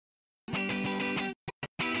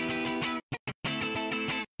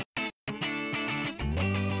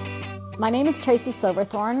My name is Tracey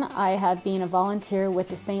Silverthorn. I have been a volunteer with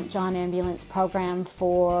the St. John Ambulance program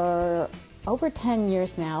for over 10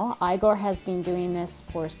 years now. Igor has been doing this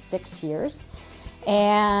for 6 years,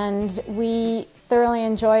 and we thoroughly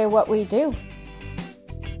enjoy what we do.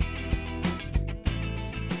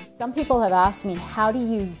 Some people have asked me, how do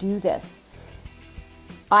you do this?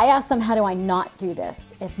 I ask them, how do I not do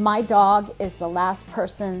this? If my dog is the last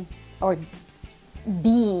person or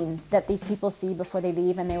being that these people see before they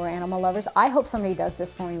leave and they were animal lovers, I hope somebody does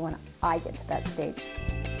this for me when I get to that stage.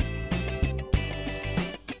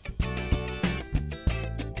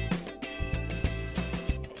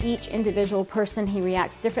 Each individual person he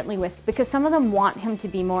reacts differently with, because some of them want him to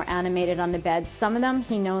be more animated on the bed. Some of them,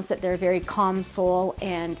 he knows that they're a very calm soul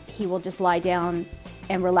and he will just lie down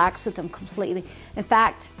and relax with them completely. In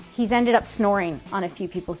fact, he's ended up snoring on a few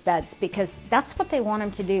people's beds because that's what they want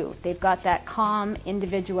him to do. They've got that calm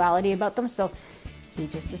individuality about them, so he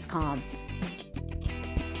just is calm.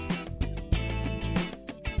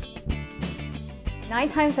 9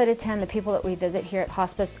 times out of 10, the people that we visit here at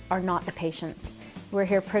Hospice are not the patients. We're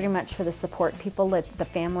here pretty much for the support people, the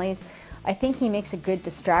families. I think he makes a good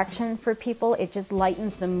distraction for people. It just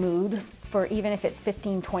lightens the mood for, even if it's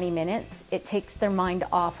 15, 20 minutes, it takes their mind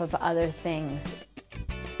off of other things.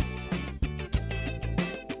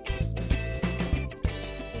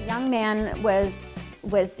 The young man was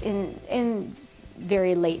in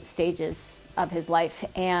very late stages of his life,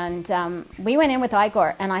 and we went in with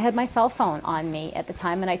Igor, and I had my cell phone on me at the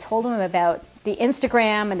time, and I told him about the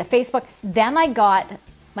Instagram and the Facebook. Then I got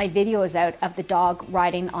my videos out of the dog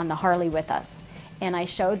riding on the Harley with us, and I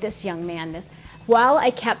showed this young man this while I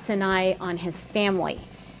kept an eye on his family.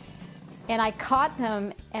 And I caught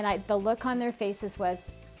them, and the look on their faces was,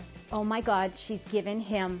 oh my God, she's given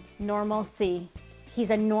him normalcy. He's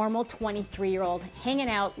a normal 23-year-old hanging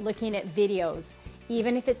out looking at videos,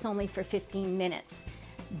 even if it's only for 15 minutes.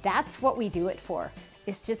 That's what we do it for.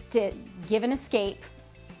 It's just to give an escape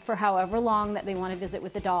for however long that they want to visit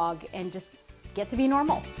with the dog and just get to be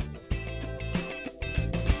normal.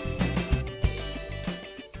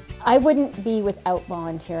 I wouldn't be without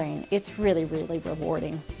volunteering. It's really, really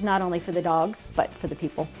rewarding, not only for the dogs, but for the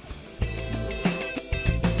people.